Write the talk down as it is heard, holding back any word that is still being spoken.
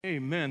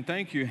Amen.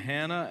 Thank you,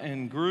 Hannah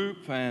and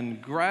group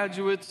and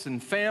graduates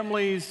and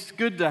families.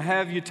 Good to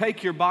have you.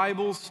 Take your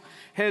Bibles,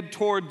 head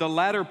toward the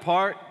latter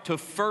part to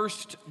 1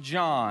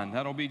 John.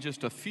 That'll be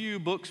just a few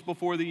books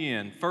before the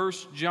end. 1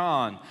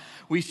 John.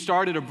 We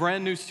started a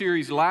brand new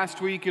series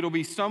last week. It'll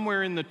be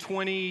somewhere in the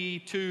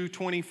 22,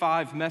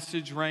 25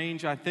 message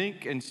range, I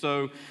think, and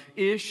so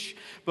ish.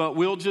 But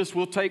we'll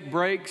take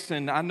breaks,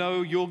 and I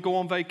know you'll go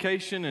on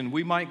vacation, and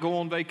we might go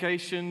on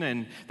vacation,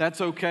 and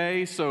that's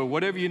okay. So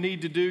whatever you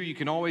need to do, you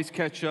can always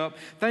catch up.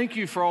 Thank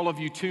you for all of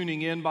you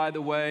tuning in, by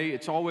the way.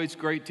 It's always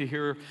great to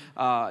hear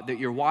that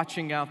you're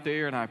watching out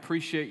there, and I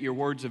appreciate your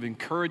words of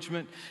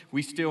encouragement.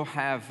 We still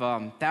have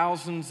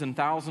thousands and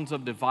thousands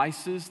of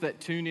devices that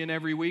tune in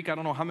every week. I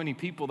don't know how many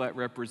people that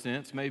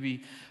represents,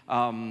 maybe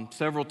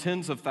several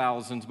tens of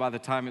thousands by the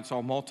time it's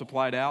all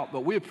multiplied out,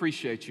 but we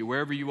appreciate you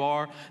wherever you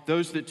are.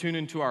 Those that tune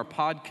into our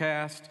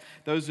podcast,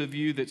 those of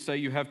you that say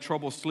you have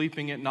trouble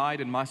sleeping at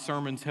night and my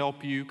sermons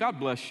help you, God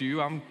bless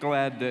you. I'm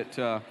glad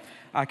that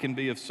I can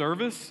be of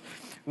service.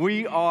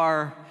 We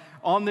are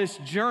on this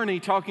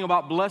journey talking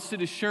about blessed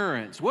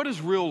assurance. What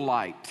is real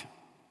light?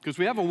 Because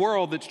we have a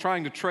world that's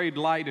trying to trade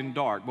light and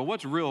dark, but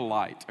what's real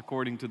light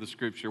according to the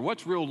scripture?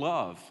 What's real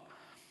love?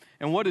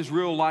 And what is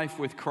real life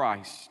with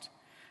Christ?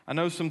 I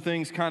know some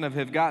things kind of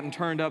have gotten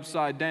turned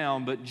upside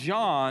down, but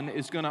John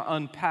is going to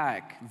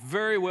unpack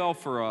very well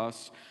for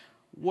us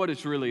what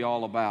it's really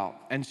all about.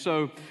 And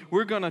so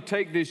we're going to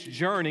take this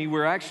journey.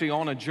 We're actually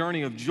on a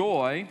journey of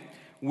joy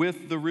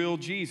with the real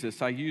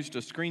Jesus. I used a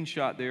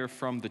screenshot there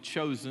from The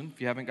Chosen.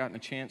 If you haven't gotten a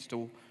chance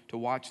to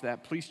watch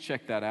that, please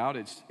check that out.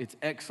 It's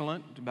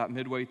excellent. About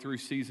midway through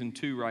season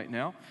 2 right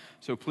now.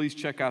 So please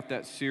check out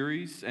that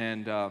series,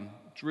 and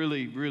it's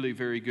really, really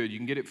very good. You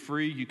can get it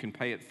free. You can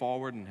pay it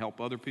forward and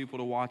help other people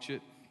to watch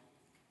it.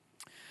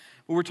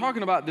 But we're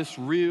talking about this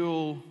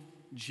real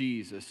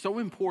Jesus. So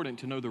important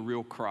to know the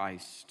real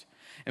Christ.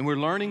 And we're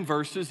learning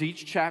verses.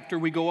 Each chapter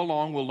we go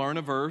along, we'll learn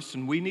a verse,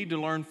 and we need to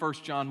learn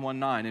 1 John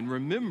 1:9. And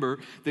remember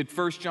that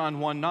 1 John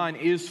 1:9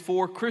 is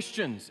for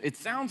Christians. It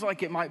sounds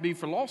like it might be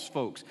for lost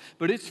folks,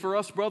 but it's for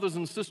us brothers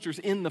and sisters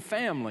in the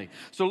family.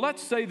 So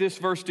let's say this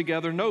verse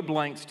together. No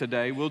blanks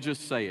today. We'll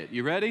just say it.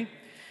 You ready?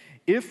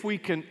 If we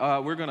can,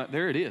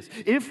 there it is.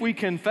 If we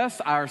confess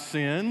our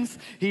sins,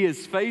 He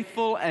is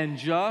faithful and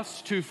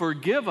just to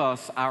forgive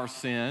us our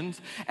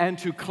sins and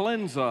to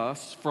cleanse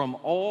us from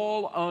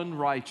all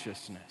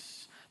unrighteousness.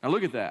 Now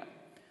look at that.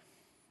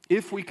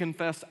 If we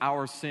confess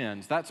our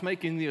sins, that's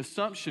making the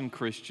assumption,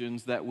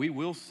 Christians, that we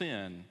will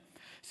sin.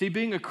 See,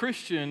 being a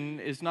Christian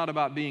is not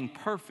about being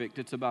perfect,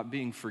 it's about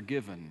being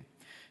forgiven.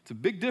 It's a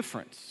big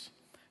difference.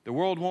 The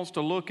world wants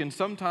to look and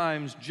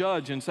sometimes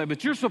judge and say,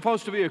 but you're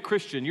supposed to be a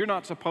Christian. You're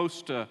not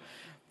supposed to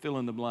fill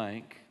in the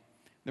blank.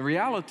 The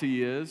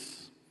reality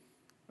is,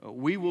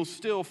 we will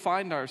still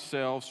find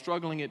ourselves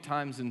struggling at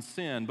times in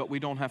sin, but we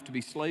don't have to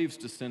be slaves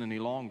to sin any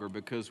longer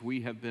because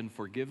we have been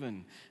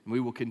forgiven, and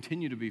we will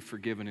continue to be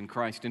forgiven in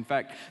Christ. In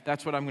fact,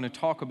 that's what I'm going to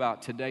talk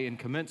about today in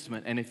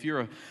commencement. And if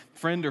you're a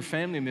friend or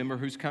family member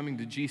who's coming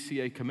to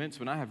GCA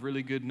commencement, I have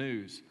really good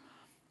news.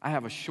 I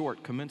have a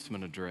short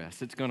commencement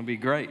address. It's going to be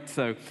great.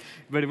 But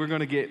we're going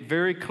to get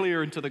very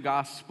clear into the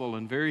gospel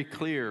and very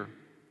clear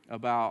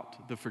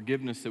about the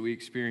forgiveness that we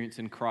experience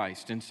in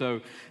Christ. And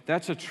so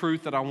that's a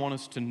truth that I want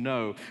us to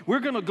know.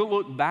 We're going to go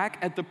look back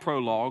at the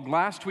prologue.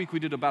 Last week we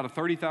did about a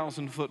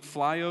 30,000-foot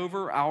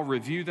flyover. I'll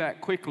review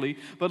that quickly.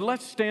 But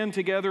let's stand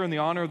together in the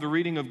honor of the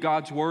reading of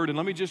God's Word. And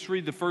let me just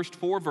read the first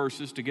 4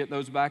 verses to get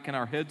those back in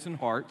our heads and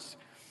hearts.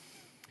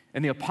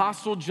 And the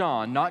Apostle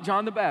John, not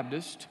John the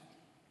Baptist,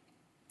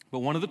 but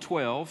one of the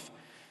 12,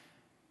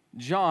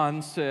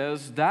 John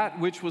says, that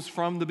which was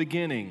from the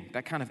beginning.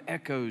 That kind of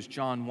echoes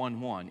John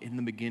 1:1. In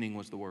the beginning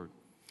was the Word.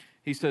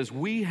 He says,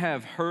 we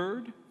have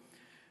heard,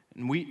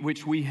 and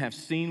which we have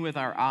seen with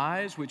our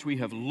eyes, which we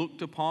have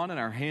looked upon, and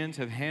our hands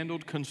have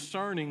handled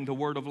concerning the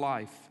word of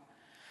life.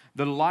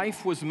 The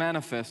life was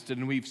manifested,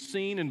 and we've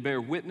seen and bear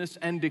witness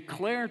and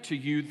declare to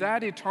you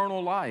that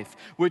eternal life,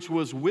 which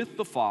was with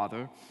the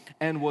Father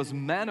and was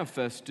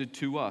manifested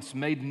to us,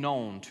 made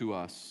known to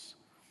us.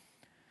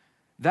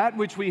 That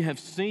which we have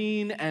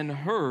seen and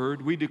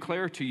heard, we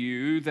declare to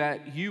you,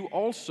 that you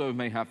also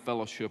may have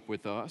fellowship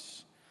with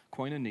us,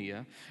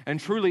 koinonia. And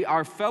truly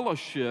our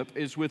fellowship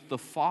is with the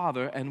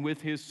Father and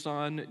with His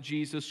Son,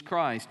 Jesus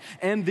Christ.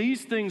 And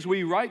these things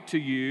we write to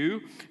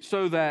you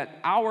so that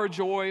our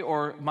joy,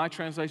 or my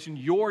translation,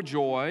 your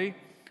joy,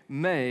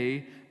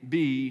 may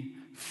be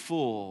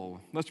full.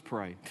 Let's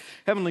pray.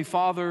 Heavenly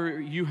Father,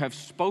 you have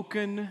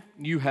spoken,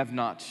 you have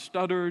not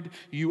stuttered,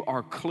 you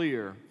are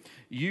clear.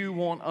 You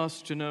want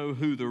us to know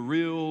who the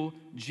real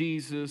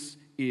Jesus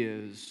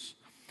is.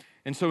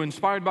 And so,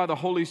 inspired by the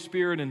Holy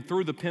Spirit and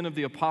through the pen of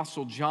the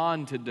Apostle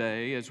John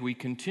today, as we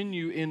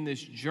continue in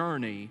this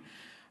journey,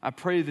 I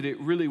pray that it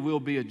really will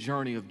be a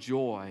journey of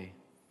joy,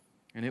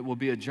 And it will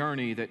be a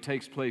journey that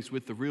takes place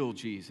with the real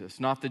Jesus,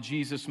 not the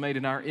Jesus made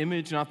in our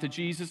image, not the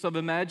Jesus of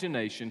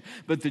imagination,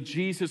 but the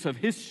Jesus of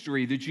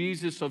history, the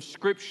Jesus of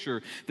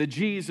Scripture, the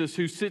Jesus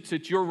who sits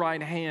at your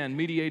right hand,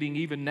 mediating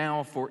even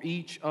now for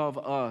each of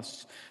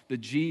us, the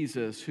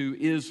Jesus who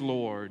is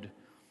Lord,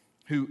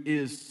 who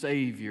is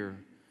Savior,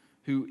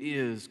 who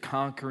is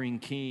conquering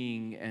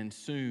King and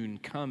soon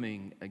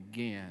coming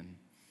again.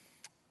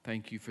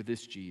 Thank you for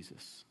this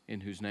Jesus,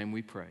 in whose name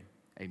we pray.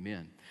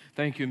 Amen.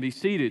 Thank you, and be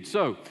seated.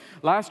 So,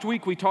 last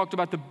week we talked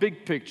about the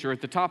big picture.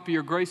 At the top of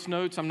your grace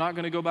notes, I'm not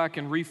going to go back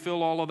and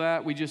refill all of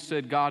that. We just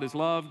said God is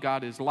love,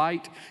 God is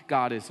light,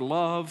 God is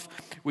love.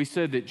 We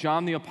said that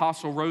John the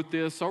Apostle wrote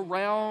this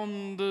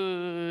around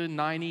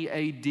 90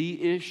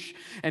 AD-ish,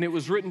 and it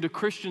was written to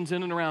Christians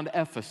in and around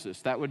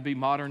Ephesus. That would be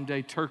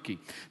modern-day Turkey.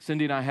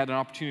 Cindy and I had an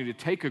opportunity to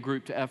take a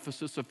group to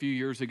Ephesus a few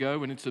years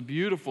ago, and it's a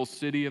beautiful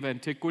city of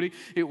antiquity.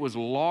 It was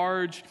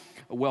large,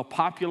 well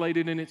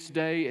populated in its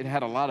day. It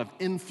had a lot of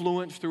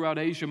influence throughout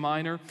Asia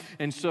Minor.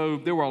 And so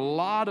there were a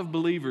lot of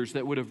believers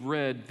that would have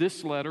read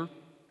this letter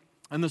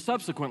and the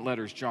subsequent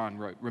letters John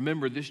wrote.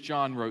 Remember, this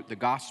John wrote the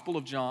Gospel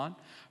of John,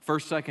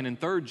 1st, 2nd, and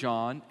 3rd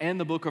John, and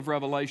the book of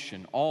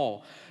Revelation,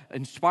 all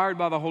inspired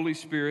by the Holy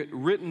Spirit,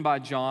 written by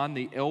John,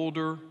 the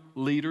elder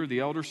leader, the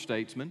elder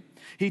statesman.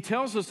 He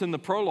tells us in the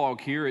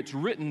prologue here, it's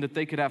written that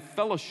they could have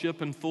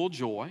fellowship and full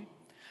joy.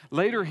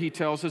 Later, he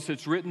tells us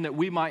it's written that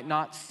we might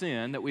not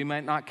sin, that we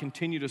might not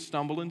continue to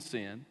stumble in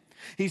sin.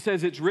 He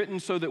says it's written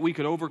so that we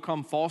could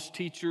overcome false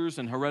teachers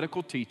and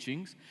heretical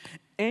teachings.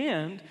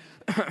 And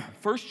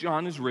 1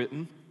 John is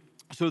written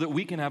so that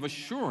we can have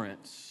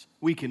assurance.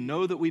 We can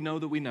know that we know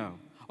that we know.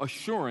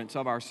 Assurance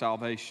of our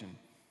salvation.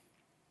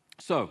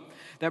 So,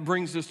 that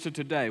brings us to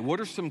today. What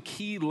are some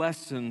key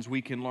lessons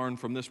we can learn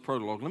from this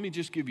prologue? Let me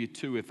just give you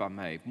two, if I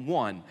may.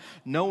 One,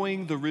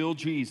 knowing the real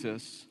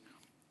Jesus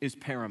is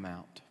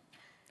paramount.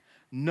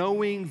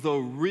 Knowing the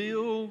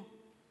real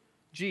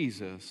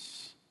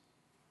Jesus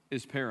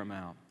is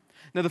paramount.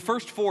 Now, the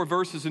first 4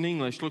 verses in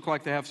English look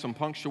like they have some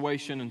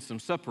punctuation and some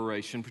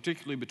separation,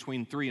 particularly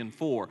between 3 and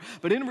 4.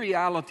 But in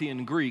reality,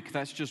 in Greek,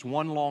 that's just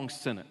one long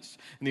sentence.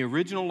 In the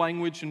original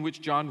language in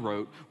which John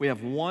wrote, we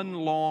have one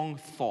long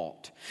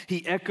thought.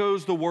 He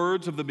echoes the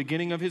words of the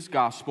beginning of his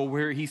gospel,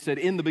 where he said,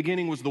 in the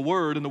beginning was the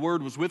Word, and the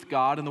Word was with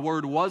God, and the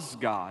Word was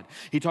God.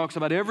 He talks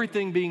about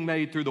everything being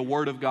made through the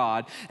Word of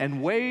God.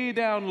 And way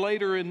down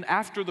later,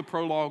 after the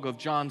prologue of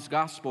John's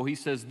gospel, he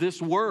says,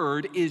 this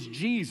Word is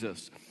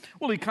Jesus.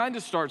 Well, he kind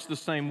of starts the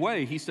same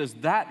way. He says,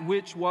 that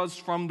which was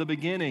from the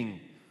beginning.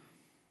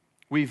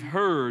 We've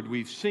heard,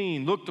 we've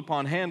seen, looked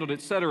upon, handled,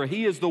 etc.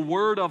 He is the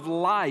word of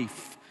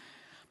life.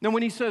 Now,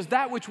 when he says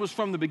that which was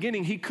from the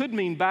beginning, he could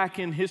mean back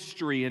in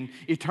history and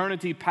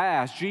eternity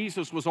past.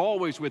 Jesus was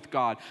always with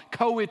God,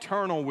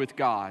 co-eternal with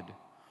God.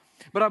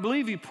 But I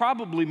believe he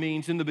probably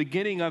means in the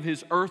beginning of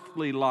his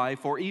earthly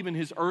life or even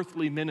his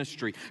earthly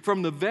ministry.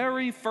 From the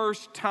very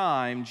first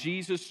time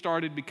Jesus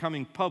started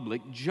becoming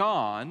public,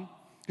 John,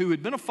 who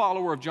had been a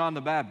follower of John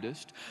the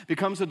Baptist,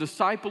 becomes a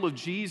disciple of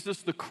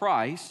Jesus the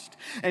Christ,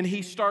 and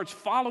he starts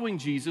following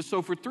Jesus.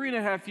 So for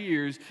 3.5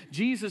 years,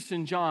 Jesus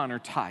and John are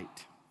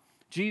tight.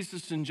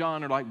 Jesus and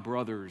John are like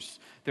brothers.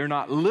 They're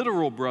not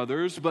literal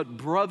brothers, but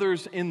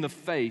brothers in the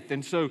faith.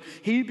 And so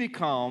he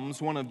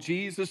becomes one of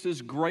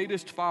Jesus'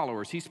 greatest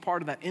followers. He's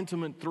part of that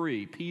intimate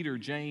 3, Peter,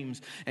 James,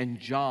 and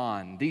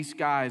John. These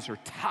guys are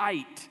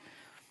tight.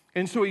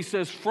 And so he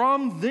says,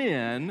 from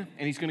then,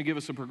 and he's going to give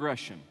us a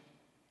progression.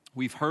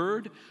 We've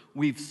heard,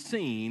 we've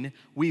seen,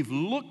 we've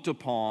looked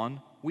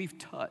upon, we've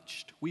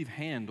touched, we've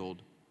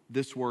handled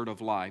this word of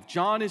life.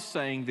 John is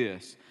saying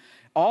this.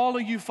 All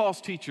of you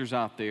false teachers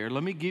out there,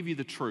 let me give you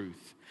the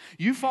truth.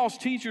 You false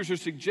teachers are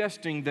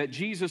suggesting that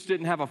Jesus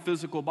didn't have a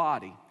physical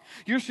body.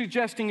 You're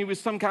suggesting he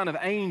was some kind of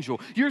angel.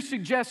 You're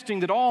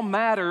suggesting that all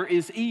matter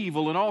is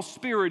evil and all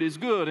spirit is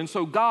good, and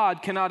so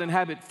God cannot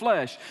inhabit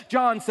flesh.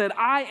 John said,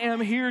 I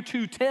am here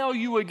to tell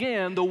you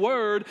again, the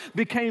Word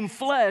became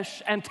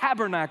flesh and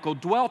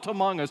tabernacled, dwelt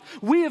among us.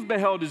 We have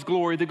beheld his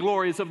glory. The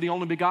glory is of the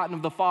only begotten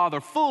of the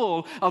Father,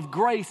 full of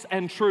grace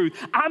and truth.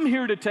 I'm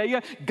here to tell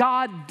you,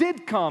 God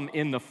did come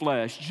in the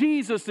flesh.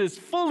 Jesus is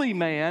fully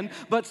man,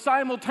 but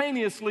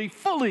simultaneously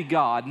fully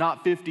God,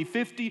 not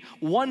 50-50,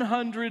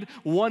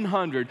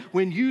 100-100.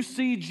 When you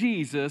see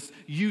Jesus,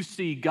 you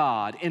see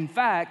God. In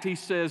fact, he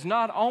says,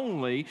 not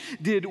only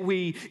did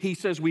we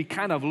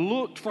kind of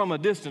looked from a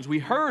distance. We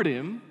heard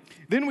him,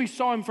 then we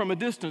saw him from a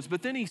distance,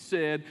 but then he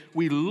said,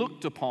 we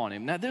looked upon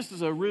him. Now, this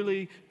is a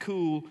really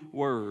cool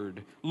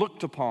word,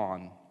 looked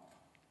upon.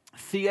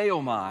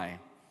 Theomai.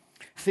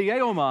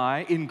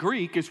 Theomai in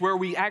Greek is where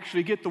we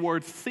actually get the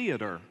word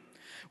theater.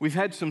 We've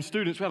had some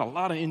students, we had a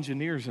lot of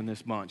engineers in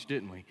this bunch,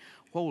 didn't we?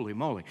 Holy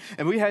moly.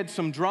 And we had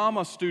some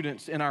drama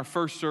students in our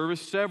first service,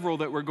 several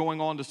that were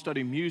going on to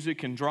study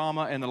music and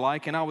drama and the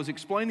like. And I was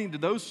explaining to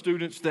those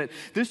students that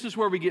this is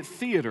where we get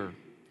theater.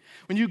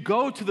 When you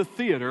go to the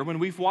theater, when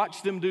we've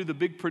watched them do the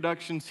big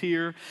productions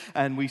here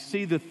and we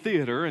see the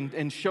theater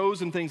and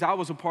shows and things I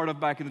was a part of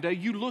back in the day,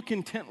 you look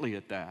intently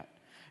at that.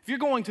 If you're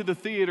going to the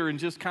theater and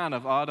just kind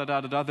of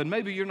then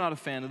maybe you're not a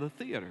fan of the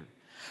theater.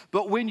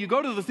 But when you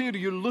go to the theater,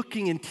 you're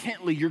looking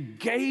intently, you're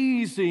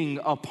gazing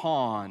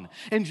upon.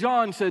 And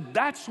John said,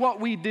 that's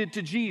what we did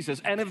to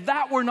Jesus. And if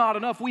that were not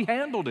enough, we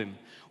handled him.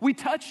 We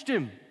touched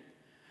him.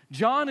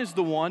 John is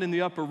the one in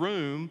the upper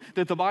room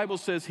that the Bible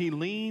says he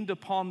leaned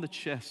upon the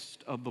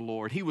chest of the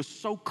Lord. He was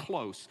so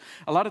close.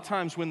 A lot of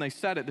times when they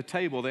sat at the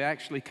table, they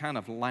actually kind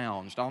of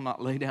lounged. I'll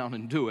not lay down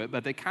and do it,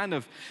 but they kind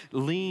of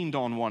leaned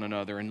on one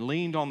another and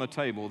leaned on the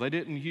table. They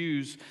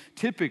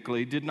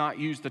typically did not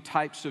use the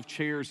types of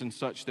chairs and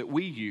such that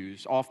we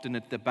use often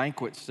at the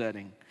banquet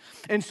setting.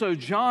 And so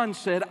John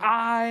said,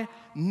 I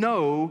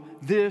know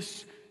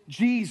this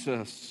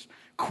Jesus.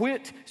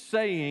 Quit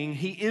saying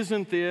he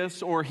isn't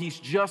this or he's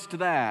just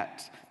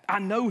that. I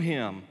know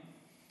him.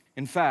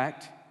 In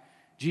fact,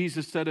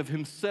 Jesus said of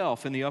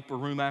himself in the upper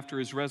room after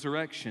his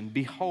resurrection,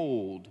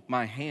 behold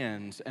my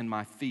hands and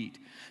my feet.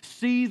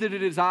 See that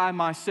it is I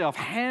myself.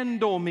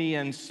 Handle me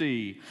and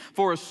see.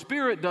 For a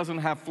spirit doesn't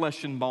have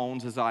flesh and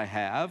bones as I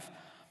have.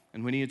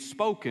 And when he had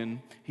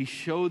spoken, he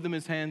showed them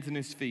his hands and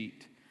his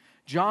feet.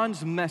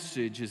 John's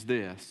message is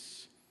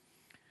this.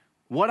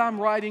 What I'm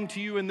writing to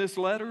you in this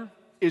letter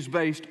is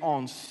based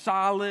on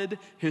solid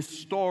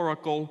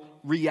historical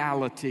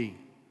reality.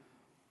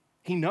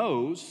 He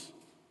knows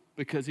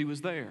because he was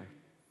there.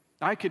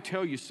 I could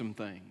tell you some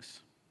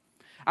things.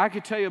 I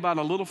could tell you about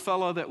a little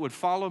fella that would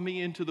follow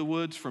me into the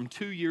woods from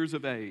 2 years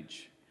of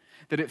age,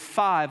 that at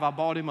 5 I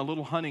bought him a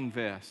little hunting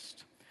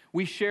vest.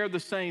 We share the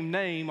same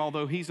name,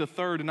 although he's a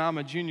third and I'm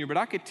a junior, but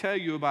I could tell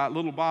you about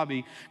little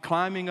Bobby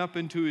climbing up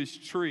into his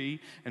tree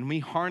and me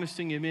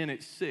harnessing him in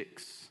at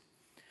 6.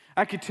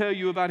 I could tell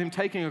you about him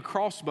taking a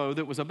crossbow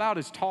that was about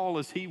as tall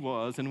as he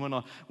was, and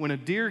when a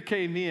deer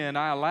came in,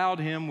 I allowed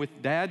him, with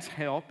Dad's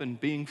help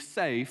and being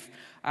safe,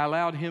 I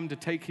allowed him to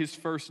take his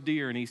first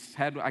deer, and he's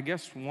had, I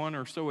guess, one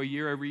or so a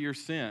year every year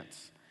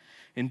since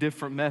in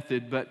different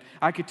method. But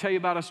I could tell you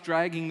about us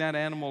dragging that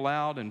animal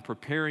out and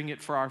preparing it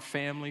for our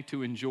family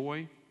to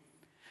enjoy.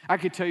 I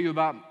could tell you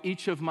about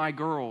each of my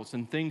girls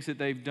and things that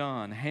they've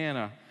done.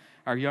 Hannah,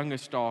 our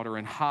youngest daughter,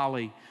 and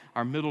Holly,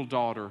 our middle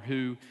daughter,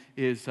 who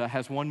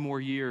has one more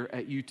year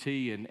at UT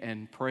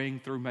and praying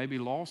through maybe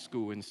law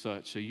school and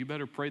such. So you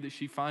better pray that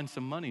she finds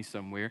some money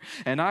somewhere.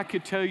 And I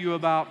could tell you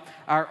about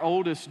our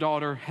oldest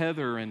daughter,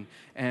 Heather,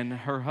 and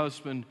her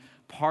husband,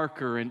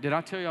 Parker. And did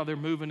I tell y'all they're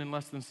moving in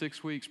less than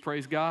 6 weeks?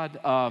 Praise God. They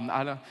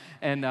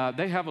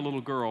have a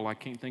little girl. I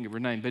can't think of her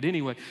name. But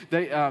anyway,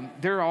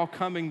 they're all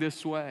coming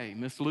this way.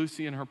 Miss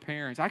Lucy and her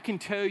parents. I can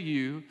tell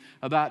you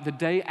about the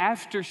day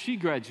after she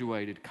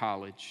graduated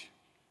college.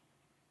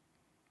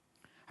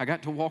 I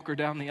got to walk her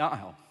down the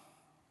aisle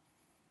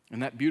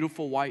in that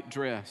beautiful white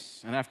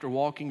dress. And after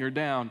walking her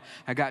down,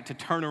 I got to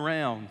turn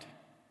around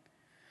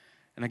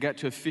and I got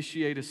to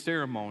officiate a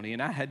ceremony. And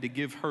I had to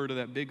give her to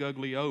that big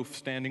ugly oaf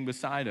standing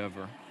beside of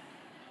her.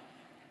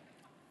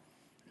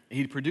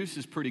 He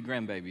produces pretty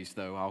grandbabies,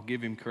 though. I'll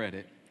give him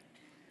credit.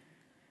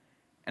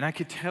 And I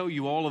could tell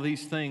you all of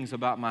these things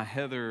about my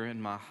Heather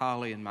and my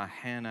Holly and my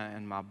Hannah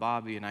and my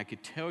Bobby. And I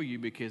could tell you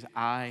because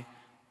I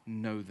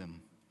know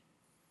them.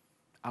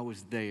 I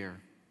was there.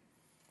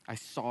 I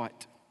saw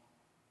it.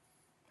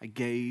 I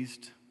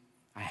gazed.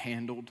 I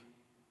handled.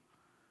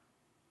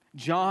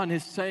 John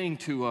is saying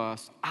to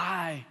us,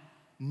 I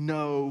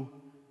know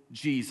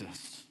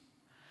Jesus.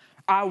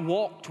 I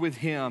walked with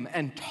him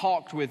and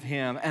talked with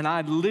him, and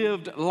I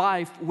lived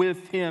life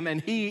with him, and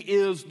he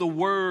is the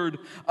word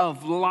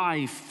of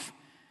life.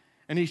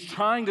 And he's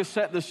trying to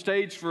set the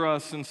stage for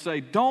us and say,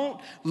 don't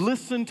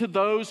listen to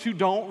those who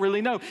don't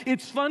really know.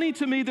 It's funny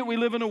to me that we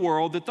live in a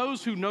world that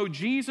those who know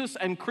Jesus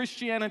and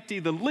Christianity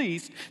the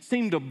least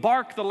seem to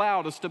bark the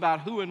loudest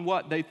about who and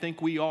what they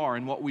think we are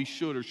and what we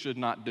should or should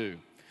not do.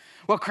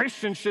 Well,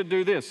 Christians should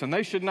do this, and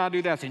they should not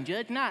do that. And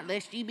judge not,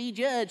 lest ye be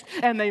judged.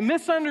 And they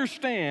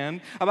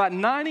misunderstand about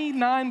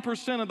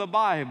 99% of the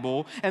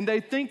Bible, and they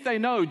think they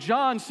know.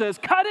 John says,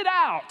 cut it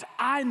out.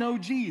 I know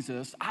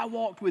Jesus. I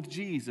walked with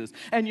Jesus.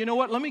 And you know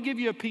what? Let me give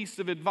you a piece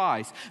of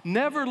advice.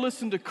 Never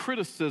listen to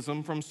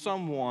criticism from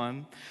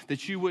someone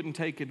that you wouldn't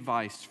take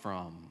advice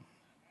from.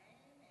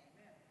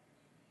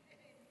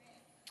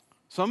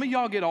 Some of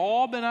y'all get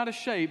all bent out of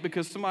shape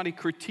because somebody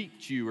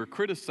critiqued you or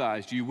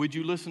criticized you. Would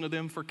you listen to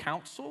them for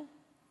counsel?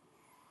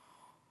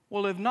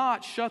 Well, if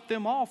not, shut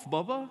them off,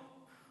 Bubba.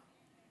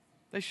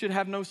 They should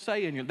have no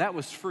say in you. That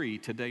was free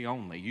today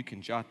only. You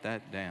can jot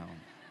that down.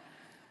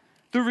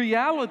 The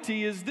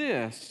reality is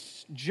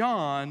this.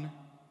 John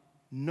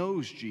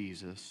knows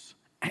Jesus,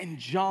 and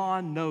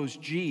John knows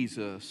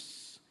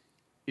Jesus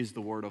is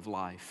the word of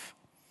life.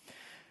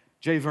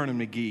 J. Vernon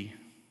McGee,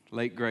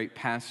 late great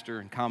pastor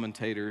and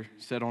commentator,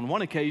 said, on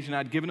one occasion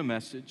I'd given a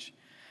message,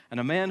 and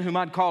a man whom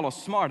I'd call a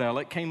smart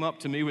aleck came up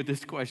to me with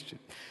this question.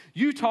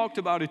 You talked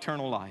about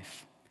eternal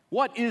life.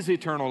 What is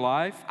eternal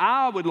life?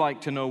 I would like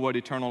to know what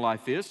eternal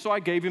life is, so I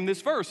gave him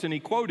this verse, and he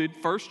quoted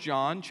 1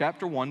 John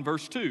chapter 1,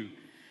 verse 2.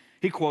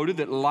 He quoted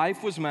that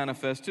life was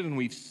manifested, and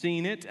we've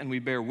seen it, and we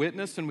bear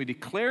witness, and we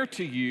declare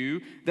to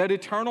you that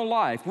eternal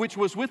life, which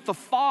was with the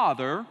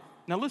Father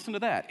Now listen to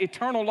that.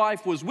 Eternal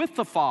life was with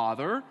the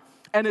Father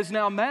and is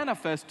now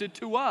manifested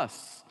to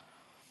us.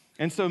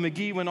 And so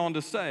McGee went on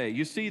to say,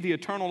 you see, the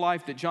eternal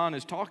life that John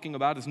is talking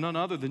about is none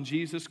other than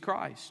Jesus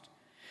Christ.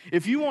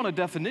 If you want a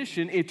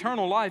definition,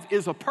 eternal life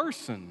is a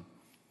person,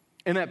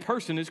 and that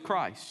person is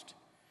Christ.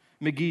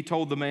 McGee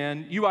told the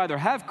man, you either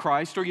have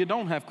Christ or you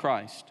don't have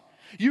Christ.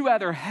 You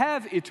either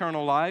have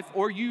eternal life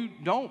or you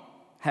don't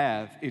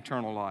have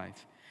eternal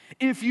life.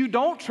 If you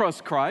don't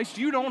trust Christ,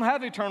 you don't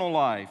have eternal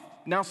life.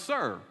 Now,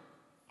 sir,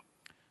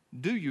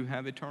 do you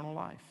have eternal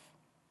life?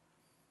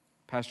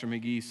 Pastor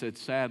McGee said,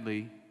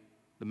 sadly,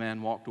 the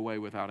man walked away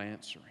without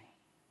answering.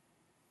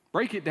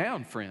 Break it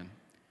down, friend.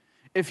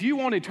 If you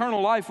want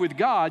eternal life with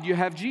God, you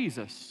have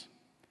Jesus.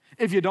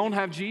 If you don't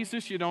have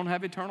Jesus, you don't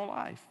have eternal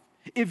life.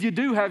 If you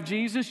do have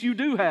Jesus, you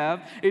do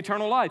have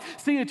eternal life.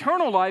 See,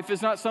 eternal life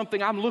is not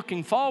something I'm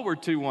looking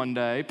forward to one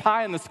day,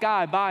 pie in the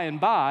sky by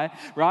and by,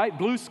 right?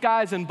 Blue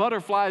skies and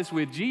butterflies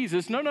with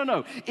Jesus.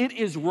 No. It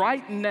is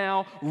right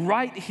now,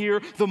 right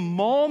here. The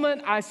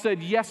moment I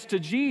said yes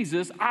to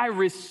Jesus, I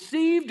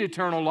received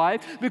eternal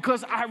life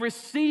because I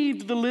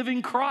received the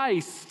living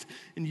Christ.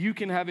 And you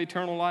can have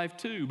eternal life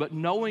too. But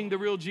knowing the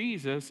real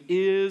Jesus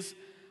is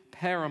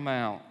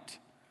paramount.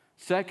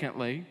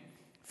 Secondly,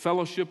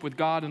 fellowship with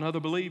God and other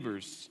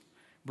believers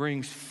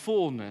brings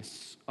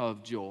fullness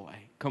of joy,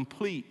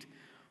 complete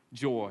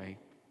joy.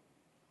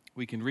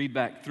 We can read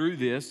back through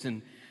this,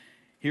 and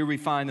here we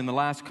find in the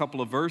last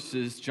couple of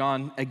verses,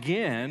 John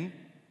again,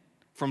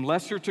 from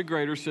lesser to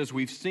greater, says,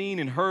 we've seen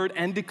and heard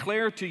and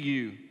declare to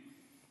you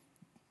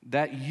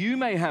that you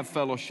may have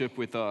fellowship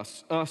with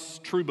us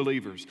true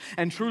believers.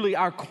 And truly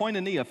our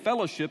koinonia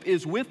fellowship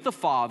is with the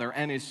Father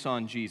and His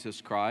Son,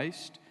 Jesus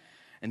Christ.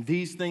 And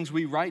these things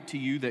we write to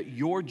you that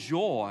your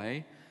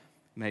joy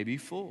may be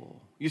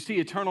full. You see,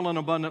 eternal and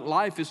abundant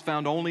life is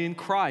found only in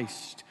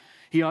Christ.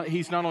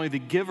 He's not only the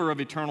giver of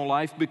eternal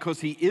life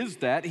because He is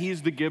that, He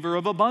is the giver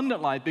of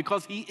abundant life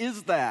because He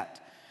is that.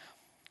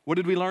 What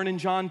did we learn in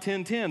John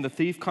 10:10? The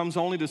thief comes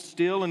only to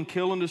steal and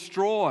kill and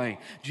destroy.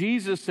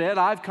 Jesus said,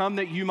 I've come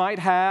that you might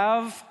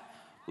have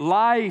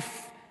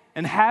life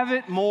and have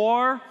it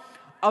more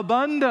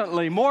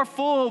abundantly, more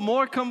full,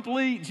 more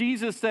complete.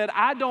 Jesus said,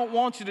 I don't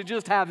want you to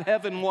just have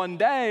heaven one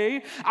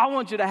day. I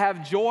want you to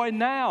have joy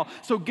now.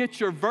 So get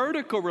your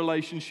vertical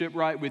relationship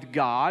right with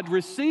God,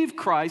 receive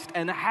Christ,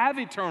 and have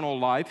eternal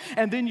life,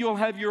 and then you'll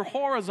have your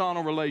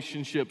horizontal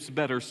relationships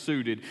better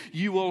suited.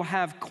 You will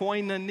have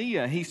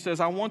koinonia. He says,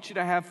 I want you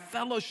to have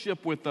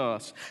fellowship with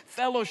us,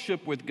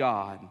 fellowship with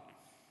God.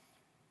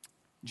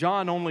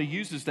 John only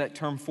uses that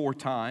term 4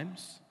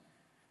 times.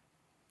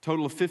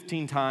 Total of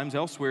 15 times.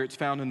 Elsewhere, it's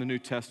found in the New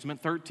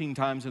Testament, 13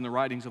 times in the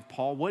writings of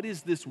Paul. What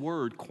is this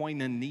word,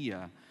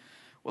 koinonia?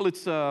 Well,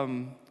 it's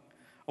a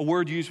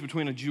word used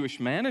between a Jewish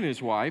man and his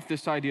wife,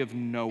 this idea of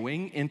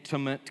knowing,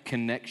 intimate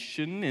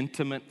connection,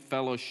 intimate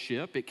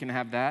fellowship. It can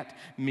have that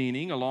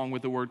meaning, along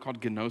with the word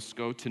called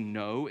gnosko, to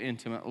know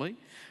intimately.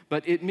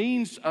 But it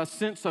means a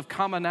sense of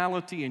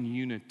commonality and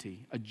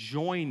unity, a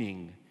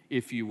joining,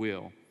 if you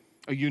will,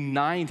 a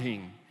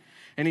uniting.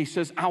 And he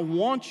says, I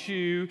want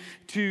you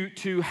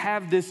to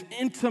have this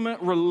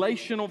intimate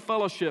relational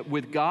fellowship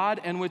with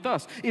God and with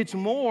us. It's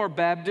more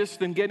Baptist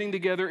than getting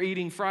together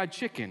eating fried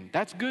chicken.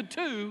 That's good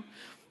too,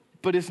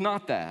 but it's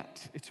not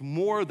that. It's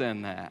more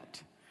than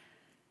that.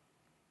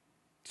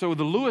 So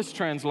the Lewis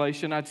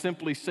translation, I'd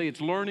simply say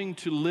it's learning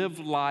to live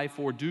life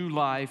or do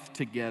life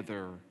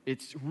together.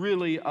 It's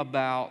really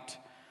about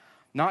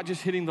not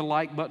just hitting the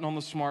like button on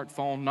the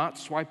smartphone, not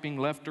swiping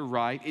left or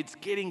right. It's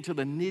getting to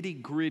the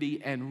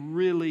nitty-gritty and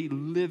really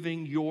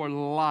living your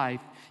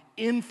life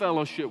in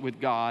fellowship with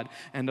God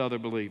and other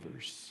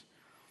believers.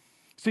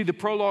 See, the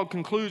prologue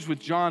concludes with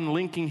John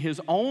linking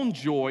his own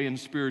joy and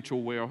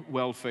spiritual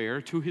welfare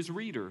to his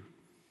reader.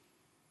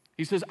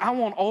 He says, I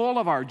want all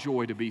of our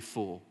joy to be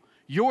full.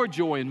 Your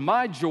joy and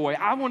my joy,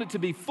 I want it to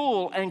be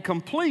full and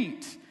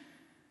complete.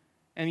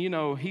 And you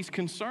know, he's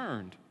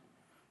concerned.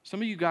 Some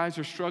of you guys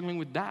are struggling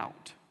with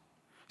doubt.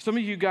 Some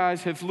of you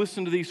guys have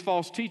listened to these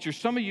false teachers.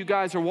 Some of you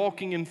guys are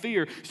walking in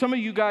fear. Some of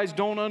you guys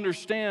don't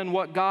understand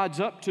what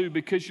God's up to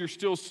because you're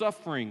still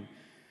suffering.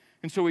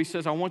 And so he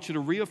says, I want you to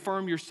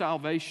reaffirm your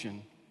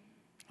salvation,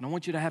 and I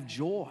want you to have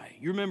joy.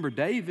 You remember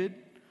David.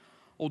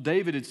 Old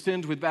David had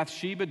sinned with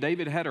Bathsheba.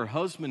 David had her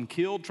husband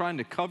killed trying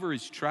to cover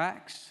his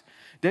tracks.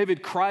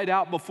 David cried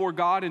out before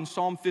God in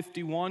Psalm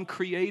 51,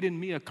 create in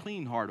me a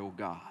clean heart, O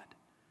God.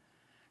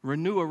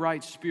 Renew a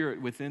right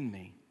spirit within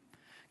me.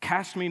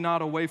 Cast me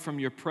not away from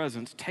your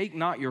presence. Take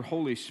not your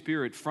Holy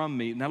Spirit from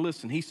me. Now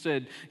listen, he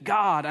said,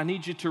 God, I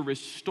need you to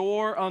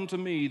restore unto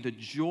me the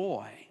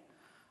joy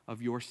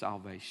of your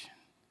salvation.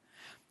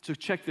 So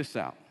check this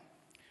out.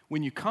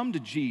 When you come to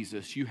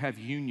Jesus, you have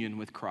union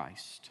with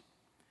Christ.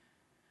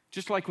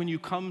 Just like when you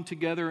come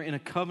together in a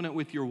covenant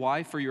with your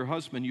wife or your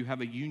husband, you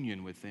have a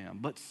union with them.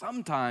 But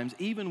sometimes,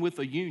 even with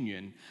a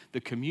union, the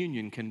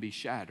communion can be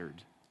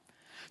shattered.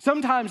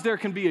 Sometimes there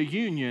can be a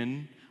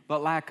union,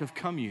 but lack of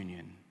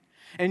communion.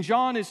 And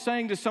John is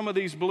saying to some of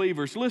these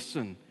believers,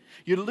 listen,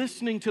 You're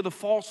listening to the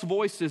false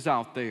voices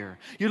out there.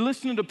 You're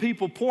listening to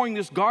people pouring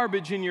this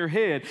garbage in your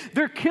head.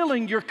 They're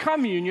killing your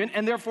communion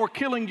and therefore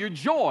killing your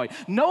joy.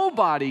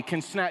 Nobody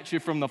can snatch you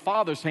from the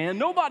Father's hand.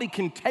 Nobody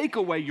can take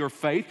away your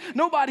faith.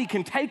 Nobody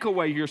can take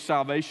away your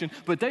salvation,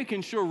 but they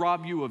can sure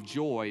rob you of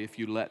joy if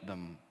you let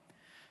them.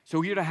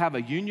 So you're to have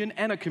a union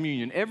and a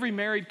communion. Every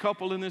married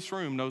couple in this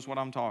room knows what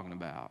I'm talking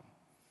about.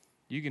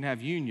 You can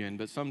have union,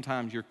 but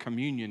sometimes your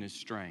communion is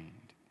strained.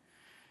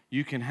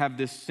 You can have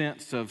this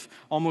sense of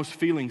almost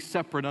feeling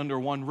separate under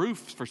one roof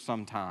for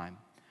some time.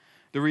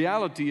 The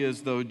reality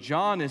is, though,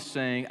 John is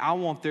saying, I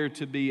want there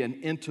to be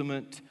an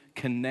intimate,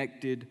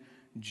 connected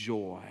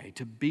joy,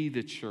 to be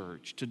the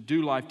church, to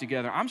do life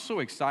together. I'm so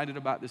excited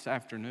about this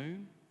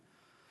afternoon.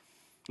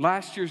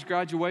 Last year's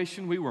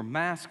graduation, we were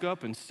masked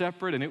up and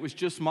separate, and it was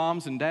just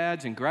moms and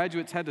dads, and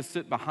graduates had to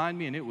sit behind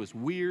me, and it was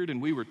weird,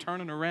 and we were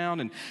turning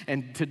around,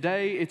 and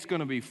today it's going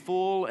to be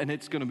full, and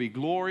it's going to be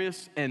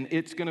glorious, and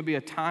it's going to be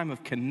a time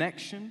of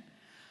connection.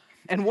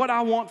 And what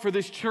I want for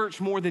this church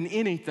more than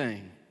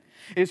anything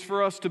is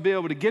for us to be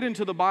able to get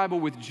into the Bible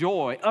with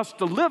joy, us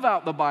to live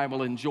out the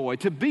Bible in joy,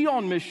 to be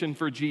on mission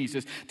for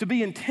Jesus, to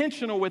be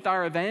intentional with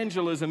our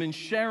evangelism in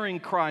sharing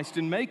Christ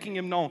and making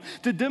Him known,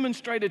 to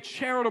demonstrate a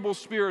charitable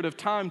spirit of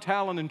time,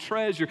 talent, and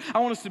treasure. I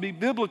want us to be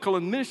biblical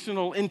and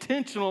missional,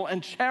 intentional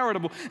and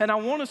charitable, and I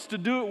want us to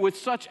do it with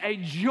such a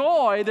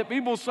joy that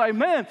people say,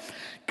 man,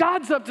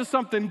 God's up to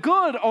something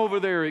good over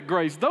there at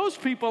Grace. Those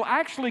people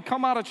actually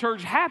come out of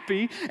church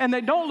happy, and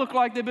they don't look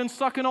like they've been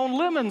sucking on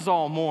lemons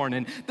all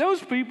morning.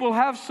 Those people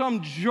have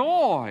some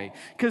joy,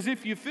 because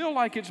if you feel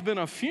like it's been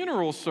a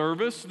funeral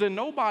service, then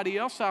nobody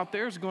else out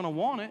there is going to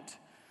want it.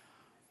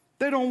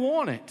 They don't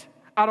want it.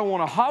 I don't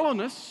want a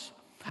hollowness.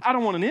 I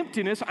don't want an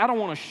emptiness. I don't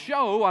want a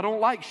show. I don't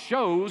like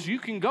shows. You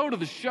can go to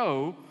the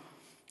show.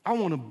 I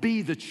want to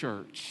be the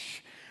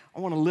church. I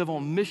want to live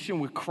on mission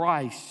with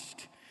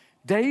Christ.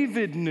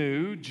 David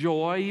knew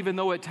joy, even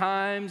though at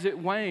times it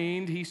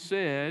waned. He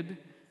said,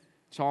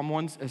 Psalm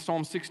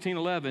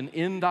 16:11,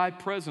 in thy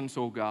presence,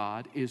 O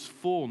God, is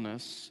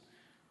fullness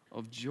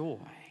of joy.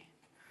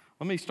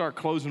 Let me start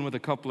closing with a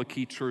couple of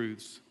key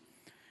truths.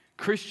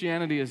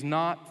 Christianity is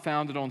not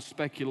founded on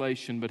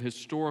speculation, but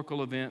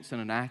historical events and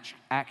an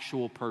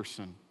actual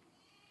person.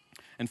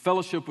 And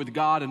fellowship with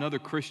God and other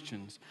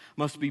Christians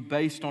must be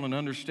based on an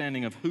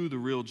understanding of who the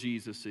real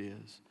Jesus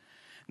is.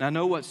 Now, I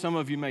know what some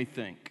of you may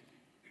think.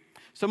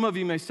 Some of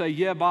you may say,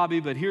 yeah,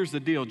 Bobby, but here's the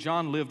deal.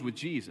 John lived with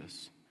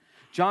Jesus.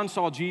 John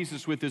saw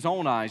Jesus with his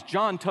own eyes.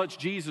 John touched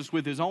Jesus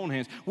with his own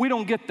hands. We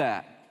don't get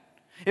that.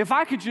 If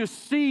I could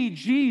just see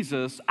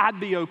Jesus, I'd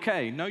be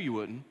okay. No, you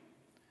wouldn't.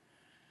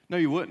 No,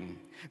 you wouldn't.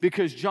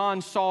 Because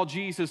John saw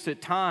Jesus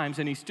at times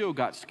and he still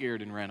got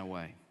scared and ran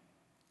away.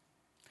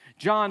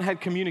 John had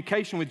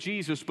communication with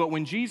Jesus, but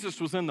when Jesus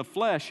was in the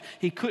flesh,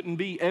 he couldn't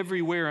be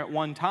everywhere at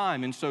one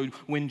time. And so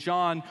when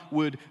John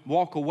would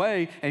walk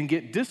away and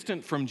get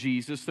distant from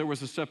Jesus, there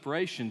was a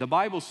separation. The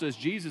Bible says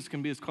Jesus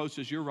can be as close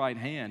as your right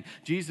hand.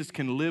 Jesus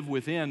can live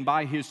within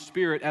by His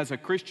Spirit as a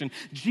Christian.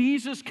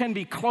 Jesus can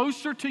be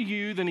closer to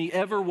you than He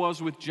ever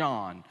was with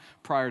John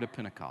prior to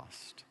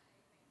Pentecost.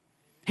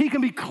 He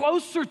can be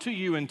closer to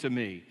you and to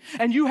me.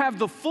 And you have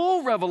the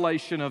full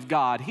revelation of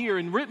God here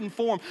in written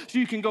form, so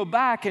you can go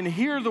back and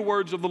hear the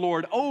words of the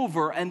Lord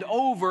over and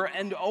over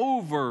and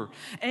over.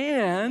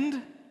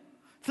 And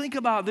think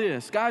about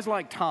this. Guys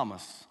like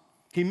Thomas,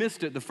 he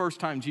missed it the first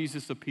time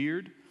Jesus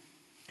appeared.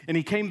 And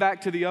he came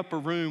back to the upper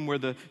room where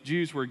the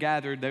Jews were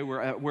gathered. They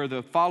were where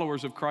the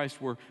followers of Christ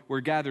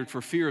were gathered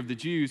for fear of the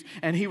Jews.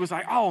 And he was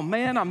like, oh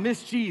man, I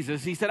miss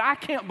Jesus. He said, I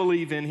can't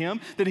believe in Him,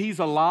 that He's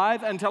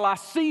alive until I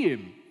see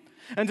Him.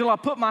 Until I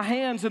put my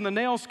hands in the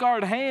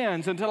nail-scarred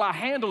hands, until I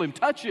handle Him,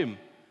 touch Him.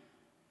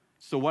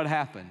 So what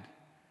happened?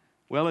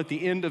 Well, at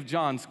the end of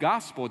John's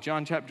gospel,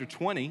 John chapter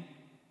 20,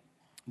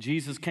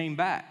 Jesus came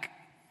back.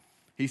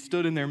 He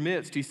stood in their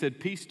midst. He said,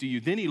 peace to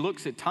you. Then He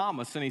looks at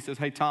Thomas and He says,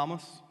 hey,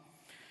 Thomas,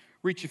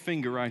 reach your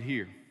finger right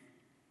here.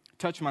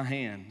 Touch my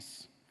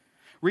hands.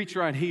 Reach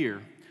right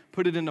here.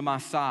 Put it into my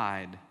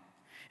side.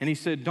 And He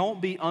said,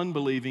 don't be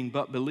unbelieving,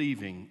 but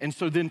believing. And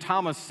so then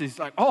Thomas is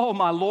like, oh,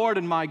 my Lord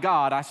and my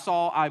God, I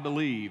saw, I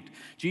believed.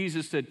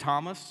 Jesus said,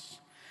 Thomas,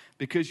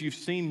 because you've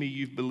seen me,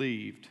 you've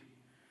believed.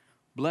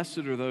 Blessed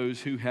are those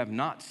who have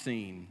not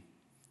seen,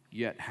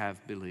 yet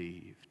have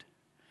believed.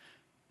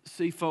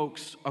 See,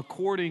 folks,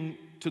 according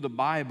to the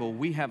Bible,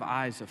 we have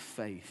eyes of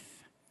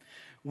faith.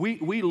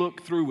 We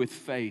look through with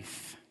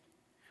faith.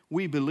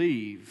 We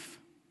believe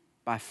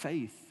by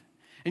faith.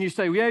 And you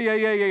say,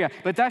 yeah,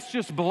 but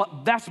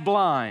that's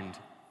blind.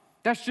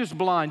 That's just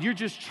blind. You're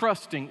just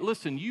trusting.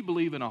 Listen, you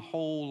believe in a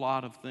whole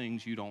lot of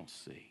things you don't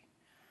see.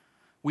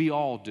 We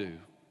all do.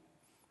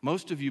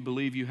 Most of you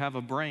believe you have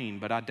a brain,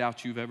 but I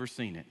doubt you've ever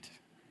seen it.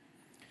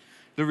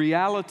 The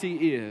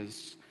reality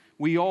is,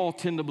 we all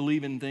tend to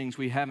believe in things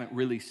we haven't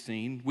really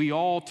seen. We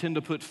all tend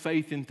to put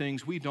faith in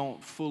things we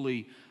don't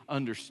fully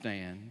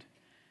understand.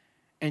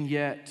 And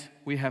yet,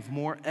 we have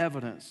more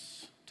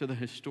evidence to the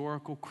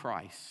historical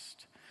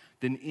Christ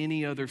than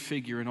any other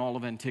figure in all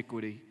of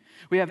antiquity.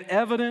 We have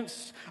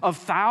evidence of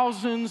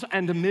thousands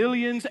and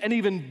millions and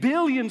even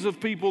billions of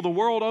people the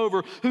world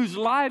over whose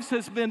lives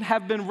have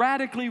been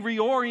radically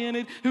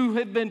reoriented, who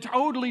have been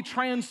totally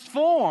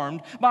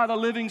transformed by the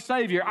living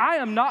Savior. I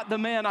am not the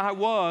man I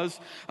was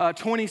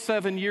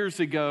 27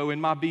 years ago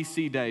in my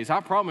BC days. I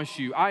promise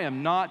you, I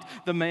am not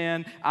the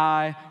man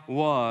I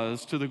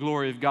was, to the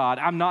glory of God.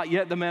 I'm not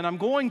yet the man I'm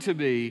going to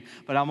be,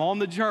 but I'm on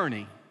the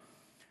journey.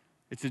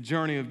 It's a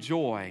journey of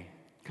joy,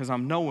 because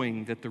I'm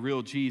knowing that the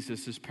real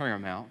Jesus is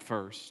paramount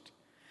first.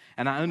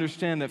 And I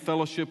understand that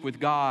fellowship with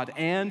God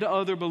and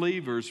other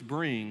believers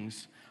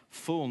brings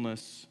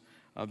fullness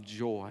of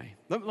joy.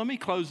 Let me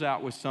close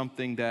out with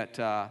something that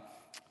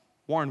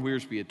Warren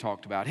Wiersbe had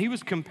talked about. He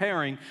was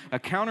comparing a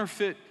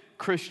counterfeit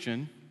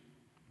Christian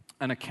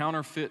and a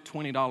counterfeit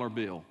 $20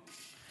 bill.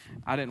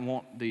 I didn't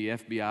want the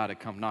FBI to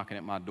come knocking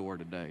at my door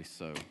today,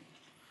 so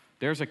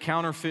there's a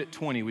counterfeit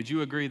 20. Would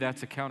you agree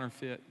that's a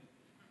counterfeit?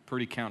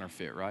 Pretty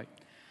counterfeit, right?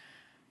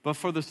 But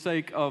for the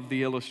sake of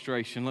the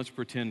illustration, let's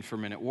pretend for a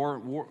minute.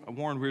 Warren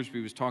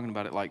Wiersbe was talking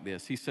about it like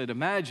this. He said,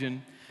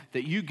 imagine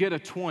that you get a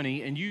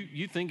 20 and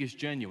you think it's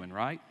genuine,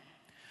 right?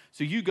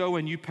 So you go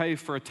and you pay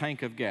for a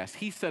tank of gas.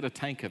 He said a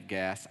tank of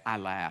gas. I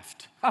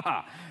laughed.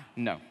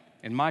 No.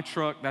 In my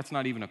truck, that's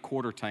not even a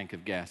quarter tank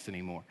of gas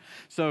anymore.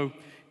 So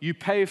you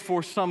pay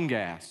for some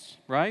gas,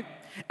 right?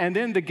 And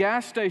then the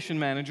gas station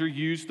manager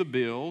used the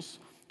bills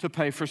to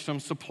pay for some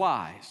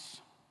supplies.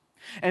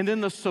 And then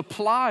the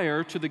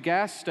supplier to the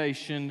gas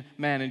station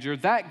manager,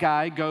 that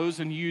guy goes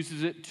and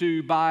uses it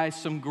to buy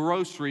some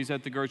groceries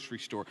at the grocery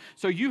store.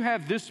 So you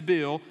have this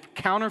bill,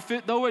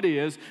 counterfeit though it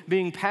is,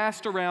 being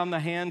passed around the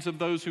hands of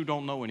those who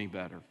don't know any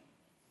better.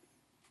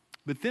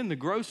 But then the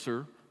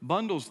grocer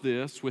bundles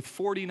this with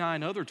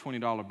 49 other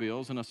 $20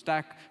 bills in a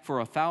stack for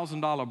a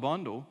 $1,000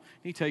 bundle.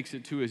 He takes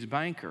it to his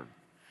banker.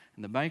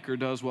 And the banker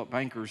does what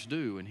bankers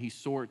do, and he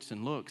sorts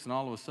and looks, and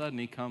all of a sudden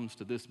he comes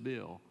to this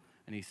bill,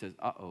 and he says,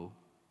 uh-oh.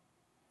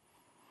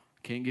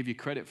 Can't give you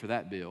credit for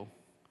that bill.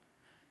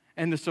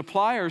 And the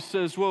supplier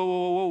says,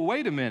 whoa,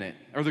 wait a minute.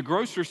 Or the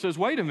grocer says,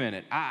 wait a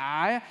minute.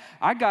 I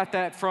got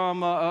that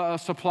from a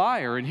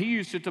supplier, and he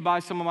used it to buy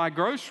some of my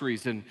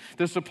groceries. And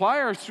the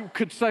supplier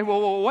could say,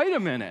 well, wait a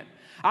minute.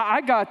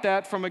 I got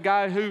that from a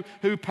guy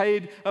who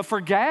paid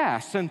for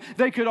gas. And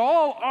they could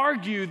all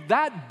argue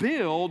that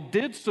bill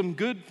did some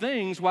good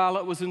things while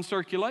it was in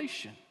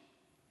circulation.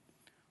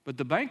 But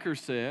the banker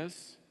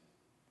says,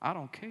 I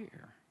don't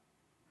care.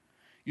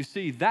 You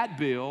see, that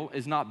bill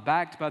is not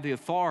backed by the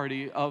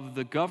authority of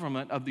the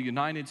government of the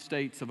United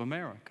States of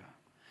America.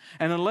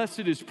 And unless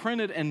it is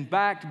printed and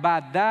backed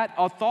by that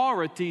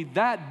authority,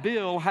 that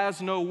bill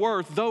has no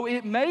worth, though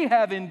it may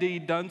have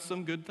indeed done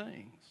some good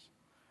things.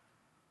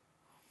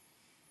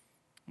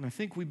 And I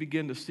think we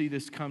begin to see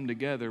this come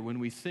together when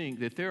we think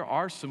that there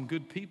are some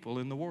good people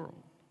in the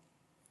world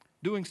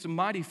doing some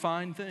mighty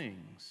fine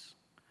things.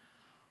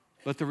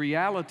 But the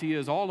reality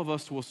is all of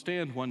us will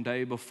stand one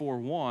day before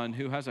one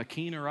who has a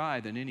keener eye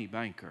than any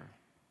banker.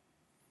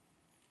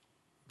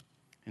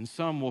 And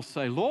some will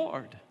say,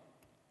 Lord,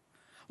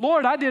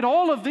 I did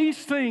all of these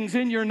things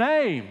in your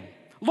name.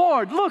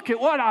 Lord, look at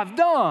what I've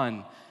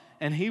done.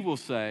 And he will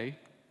say,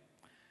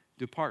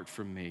 depart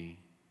from me.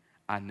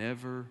 I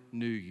never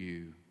knew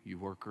you, you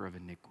worker of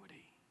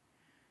iniquity.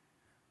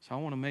 So I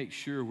want to make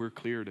sure we're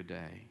clear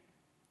today.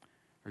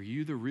 Are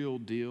you the real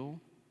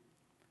deal?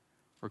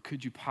 Or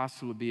could you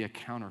possibly be a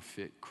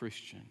counterfeit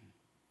Christian?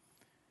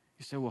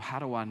 You say, well, how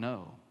do I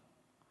know?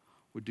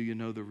 Well, do you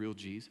know the real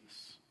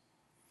Jesus?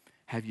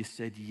 Have you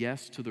said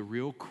yes to the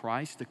real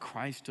Christ, the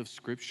Christ of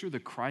Scripture, the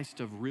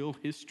Christ of real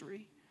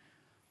history?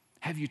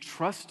 Have you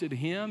trusted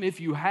him? If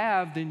you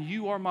have, then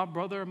you are my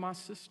brother and my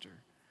sister.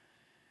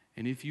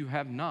 And if you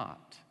have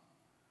not,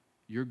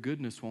 your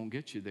goodness won't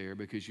get you there,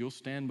 because you'll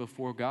stand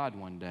before God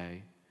one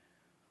day.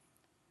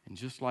 And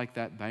just like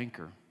that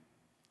banker,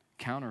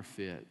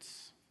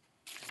 counterfeits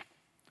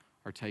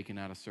are taken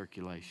out of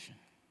circulation.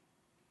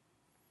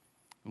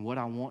 And what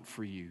I want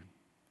for you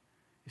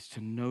is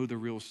to know the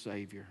real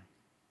Savior.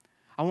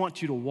 I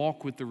want you to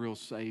walk with the real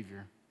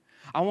Savior.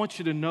 I want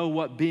you to know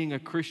what being a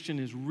Christian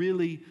is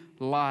really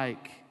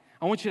like.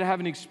 I want you to have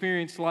an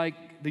experience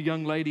like the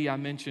young lady I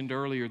mentioned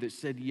earlier that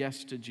said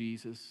yes to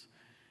Jesus.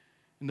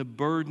 And the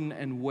burden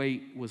and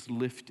weight was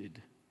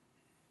lifted.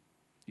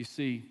 You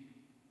see,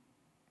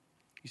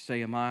 you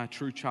say, am I a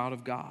true child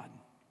of God?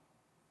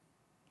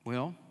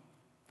 Well,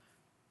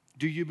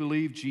 do you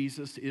believe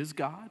Jesus is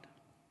God?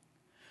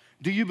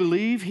 Do you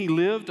believe he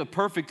lived a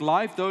perfect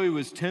life though he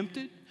was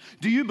tempted?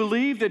 Do you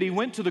believe that he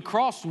went to the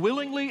cross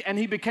willingly and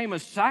he became a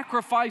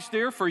sacrifice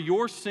there for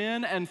your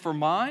sin and for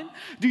mine?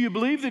 Do you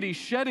believe that he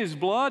shed his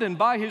blood, and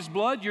by his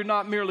blood you're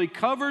not merely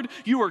covered,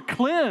 you are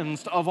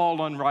cleansed of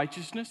all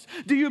unrighteousness?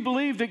 Do you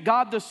believe that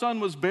God the Son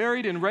was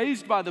buried and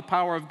raised by the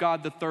power of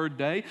God the third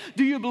day?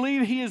 Do you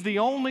believe he is the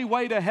only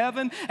way to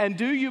heaven? And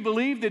do you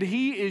believe that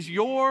he is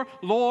your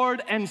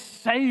Lord and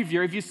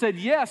Savior? If you said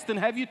yes, then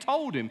have you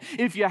told him?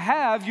 If you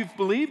have, you've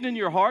believed in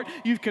your heart,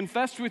 you've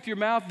confessed with your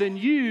mouth, then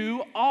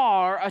you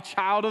are a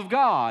child of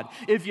God.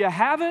 If you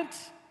haven't,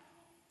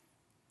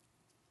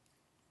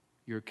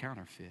 you're a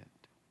counterfeit.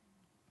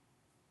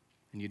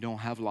 And you don't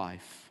have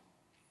life.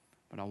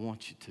 But I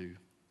want you to.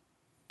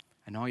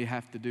 And all you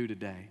have to do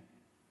today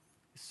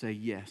is say,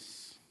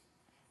 yes,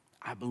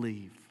 I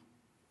believe,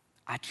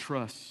 I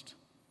trust,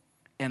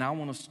 and I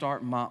want to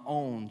start my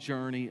own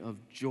journey of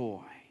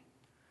joy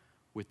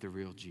with the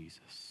real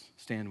Jesus.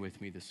 Stand with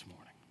me this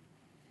morning.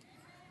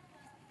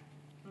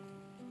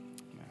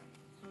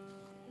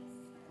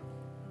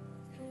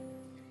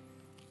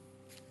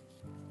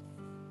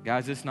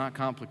 Guys, it's not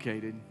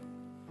complicated.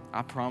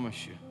 I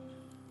promise you.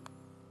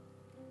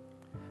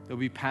 There'll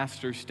be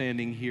pastors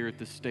standing here at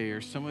the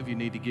stairs. Some of you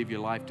need to give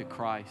your life to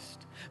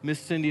Christ. Miss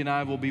Cindy and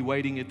I will be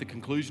waiting at the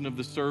conclusion of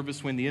the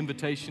service. When the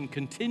invitation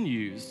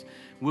continues,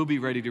 we'll be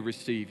ready to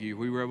receive you.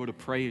 We were able to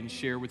pray and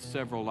share with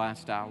several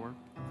last hour.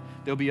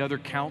 There'll be other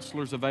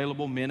counselors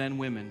available, men and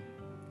women.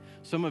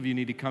 Some of you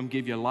need to come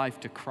give your life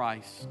to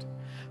Christ.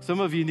 Some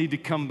of you need to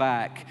come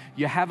back.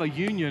 You have a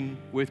union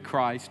with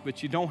Christ,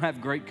 but you don't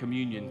have great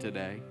communion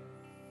today.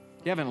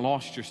 You haven't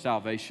lost your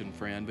salvation,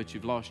 friend, but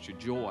you've lost your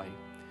joy.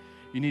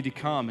 You need to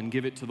come and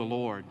give it to the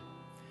Lord.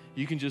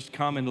 You can just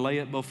come and lay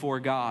it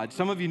before God.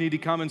 Some of you need to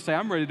come and say,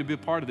 I'm ready to be a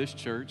part of this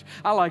church.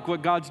 I like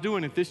what God's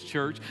doing at this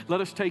church. Let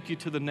us take you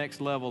to the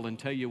next level and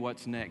tell you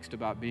what's next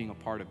about being a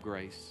part of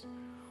Grace.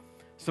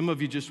 Some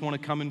of you just want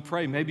to come and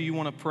pray. Maybe you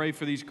want to pray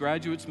for these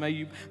graduates.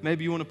 Maybe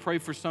you want to pray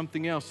for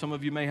something else. Some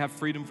of you may have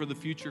Freedom for the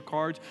Future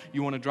cards.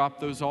 You want to drop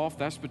those off.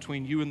 That's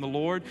between you and the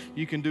Lord.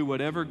 You can do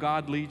whatever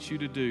God leads you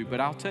to do. But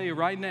I'll tell you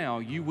right now,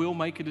 you will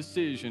make a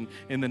decision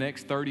in the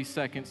next 30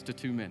 seconds to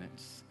 2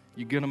 minutes.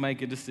 You're going to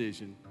make a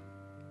decision.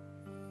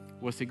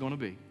 What's it going to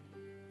be?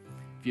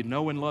 If you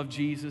know and love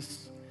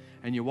Jesus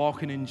and you're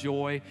walking in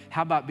joy,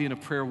 how about being a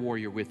prayer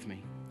warrior with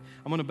me?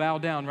 I'm going to bow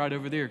down right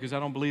over there because I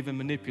don't believe in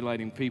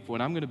manipulating people,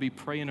 and I'm going to be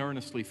praying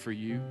earnestly for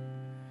you.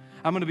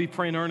 I'm going to be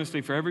praying earnestly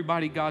for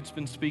everybody God's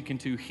been speaking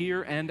to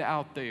here and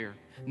out there,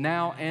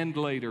 now and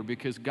later,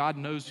 because God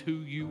knows who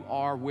you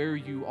are, where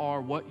you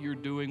are, what you're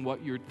doing,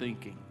 what you're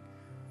thinking.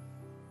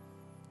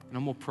 And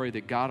I'm going to pray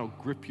that God will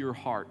grip your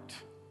heart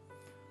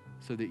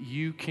so that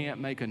you can't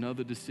make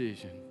another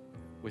decision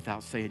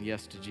without saying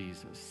yes to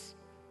Jesus.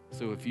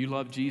 So if you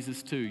love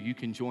Jesus too, you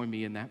can join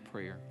me in that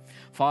prayer.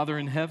 Father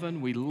in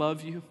heaven, we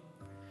love you.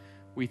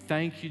 We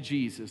thank you,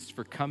 Jesus,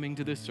 for coming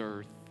to this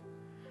earth.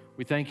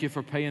 We thank you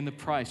for paying the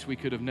price we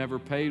could have never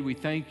paid. We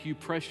thank you,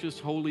 precious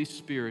Holy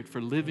Spirit,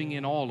 for living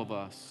in all of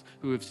us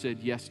who have said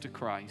yes to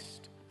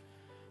Christ.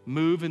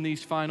 Move in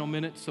these final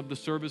minutes of the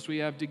service we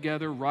have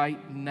together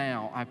right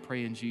now. I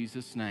pray in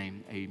Jesus'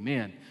 name.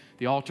 Amen.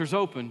 The altar's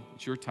open.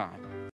 It's your time.